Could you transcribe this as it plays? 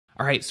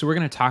All right, so we're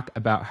going to talk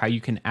about how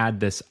you can add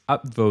this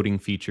upvoting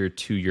feature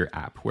to your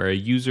app where a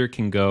user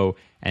can go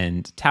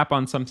and tap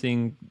on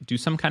something, do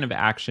some kind of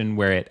action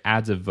where it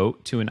adds a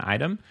vote to an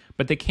item,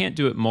 but they can't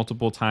do it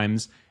multiple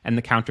times, and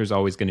the counter is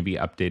always going to be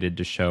updated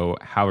to show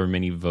however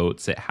many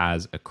votes it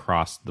has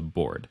across the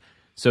board.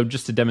 So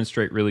just to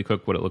demonstrate really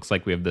quick what it looks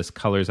like, we have this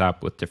colors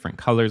app with different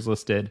colors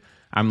listed.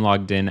 I'm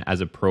logged in as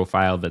a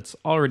profile that's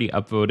already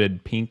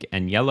upvoted pink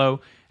and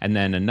yellow, and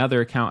then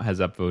another account has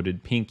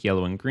upvoted pink,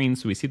 yellow, and green.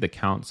 So we see the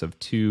counts of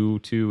 2,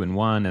 2, and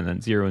 1, and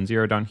then 0 and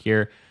 0 down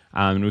here.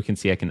 And we can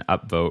see I can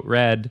upvote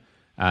red,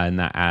 and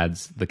that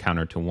adds the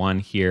counter to 1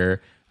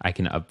 here. I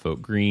can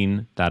upvote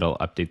green. That'll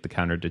update the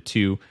counter to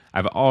 2.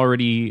 I've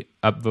already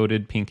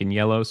upvoted pink and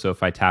yellow, so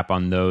if I tap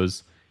on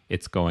those,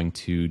 it's going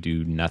to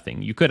do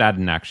nothing. You could add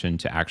an action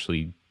to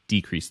actually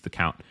decrease the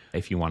count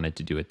if you wanted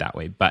to do it that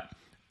way, but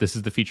this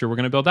is the feature we're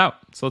going to build out.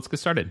 So let's get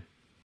started.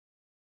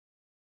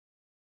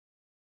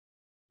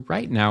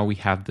 Right now we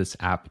have this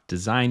app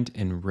designed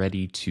and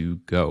ready to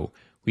go.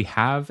 We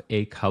have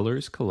a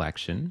colors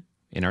collection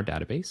in our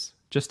database,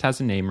 just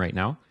has a name right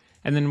now.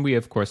 And then we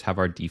of course have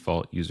our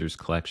default users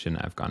collection.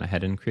 I've gone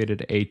ahead and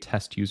created a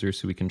test user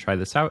so we can try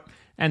this out,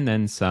 and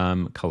then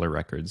some color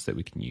records that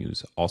we can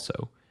use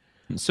also.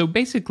 So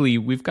basically,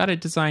 we've got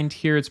it designed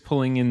here. It's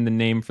pulling in the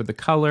name for the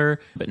color,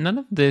 but none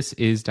of this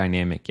is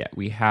dynamic yet.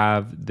 We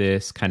have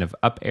this kind of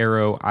up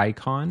arrow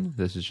icon.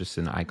 This is just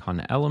an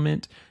icon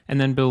element. And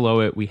then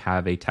below it, we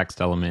have a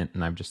text element,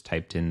 and I've just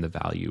typed in the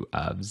value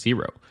of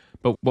 0.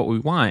 But what we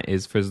want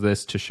is for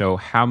this to show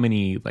how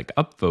many like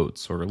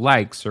upvotes or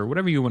likes or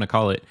whatever you want to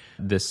call it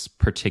this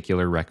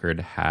particular record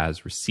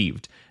has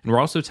received. And we're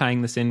also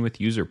tying this in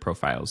with user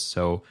profiles.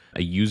 So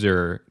a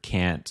user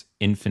can't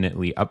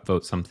infinitely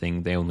upvote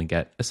something. They only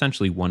get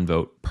essentially 1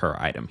 vote per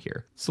item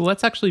here. So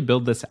let's actually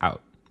build this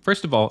out.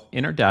 First of all,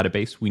 in our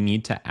database, we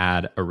need to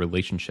add a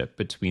relationship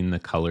between the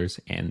colors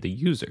and the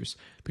users,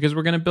 because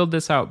we're going to build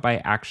this out by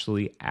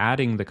actually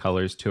adding the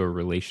colors to a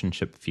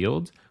relationship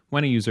field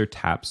when a user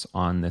taps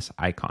on this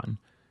icon.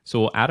 So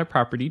we'll add a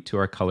property to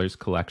our colors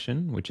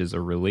collection, which is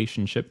a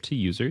relationship to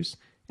users,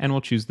 and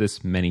we'll choose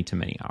this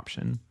many-to-many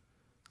option.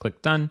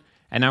 Click done,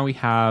 and now we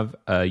have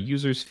a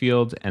users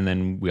field, and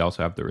then we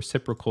also have the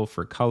reciprocal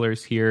for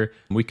colors here.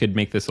 We could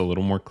make this a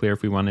little more clear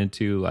if we wanted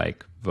to,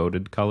 like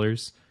voted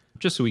colors,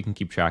 just so we can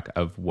keep track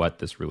of what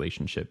this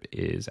relationship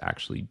is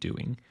actually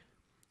doing.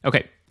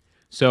 Okay,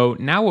 so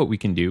now what we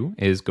can do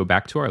is go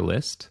back to our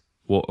list.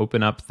 We'll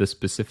open up the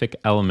specific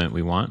element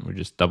we want. We'll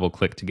just double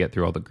click to get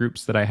through all the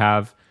groups that I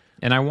have.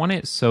 And I want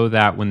it so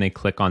that when they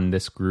click on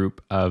this group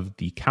of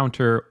the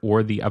counter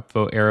or the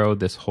upvote arrow,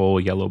 this whole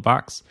yellow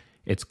box,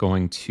 it's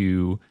going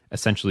to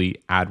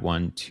essentially add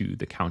one to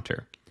the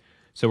counter.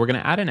 So we're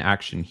going to add an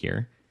action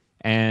here,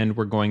 and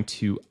we're going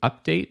to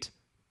update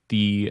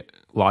the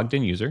logged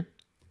in user,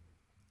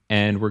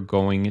 and we're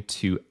going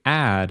to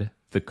add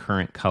the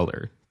current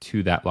color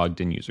to that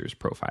logged in user's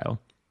profile.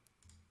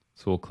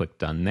 So we'll click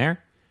done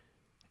there.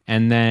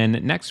 And then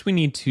next we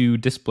need to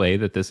display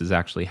that this has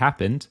actually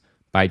happened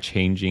by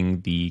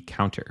changing the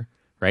counter,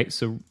 right?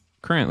 So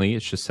currently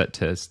it's just set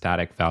to a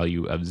static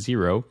value of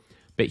 0,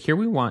 but here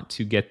we want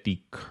to get the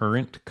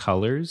current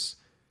colors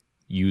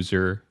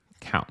user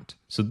count.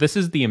 So this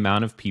is the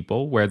amount of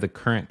people where the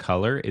current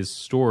color is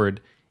stored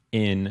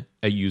in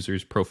a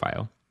user's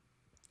profile.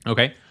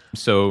 Okay,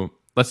 so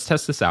let's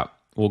test this out.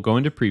 We'll go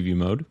into preview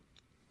mode,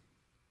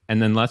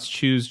 and then let's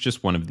choose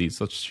just one of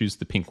these. Let's choose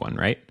the pink one,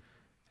 right?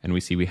 And we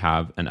see we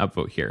have an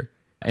upvote here.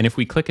 And if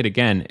we click it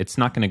again, it's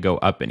not going to go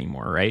up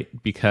anymore, right?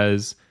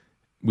 Because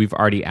we've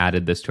already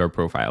added this to our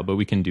profile, but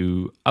we can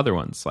do other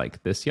ones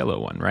like this yellow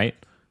one, right?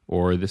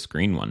 Or this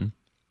green one.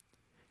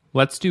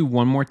 Let's do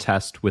one more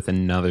test with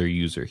another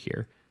user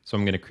here. So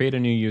I'm going to create a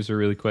new user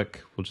really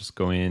quick. We'll just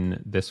go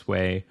in this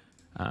way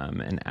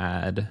and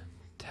add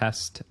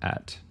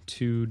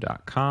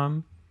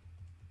test@2.com.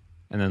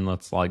 And then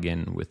let's log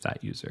in with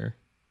that user.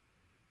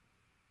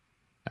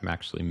 I'm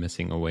actually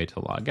missing a way to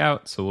log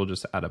out, so we'll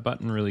just add a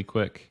button really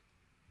quick.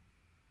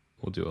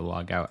 We'll do a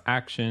log out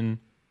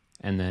action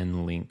and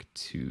then link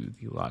to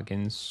the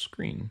login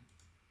screen.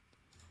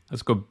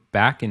 Let's go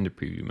back into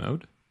preview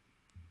mode.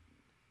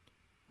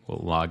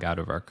 We'll log out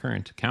of our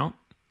current account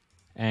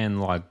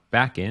and log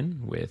back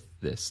in with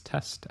this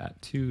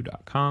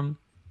test@2.com.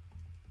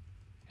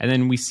 And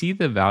then we see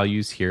the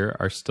values here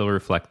are still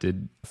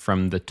reflected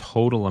from the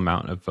total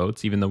amount of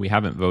votes, even though we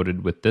haven't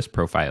voted with this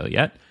profile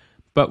yet.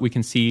 But we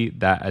can see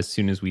that as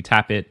soon as we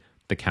tap it,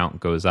 the count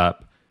goes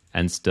up,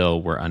 and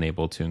still we're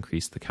unable to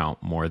increase the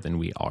count more than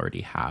we already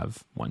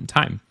have one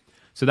time.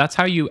 So that's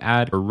how you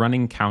add a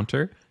running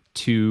counter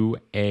to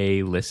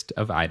a list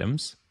of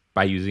items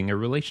by using a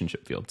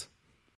relationship field.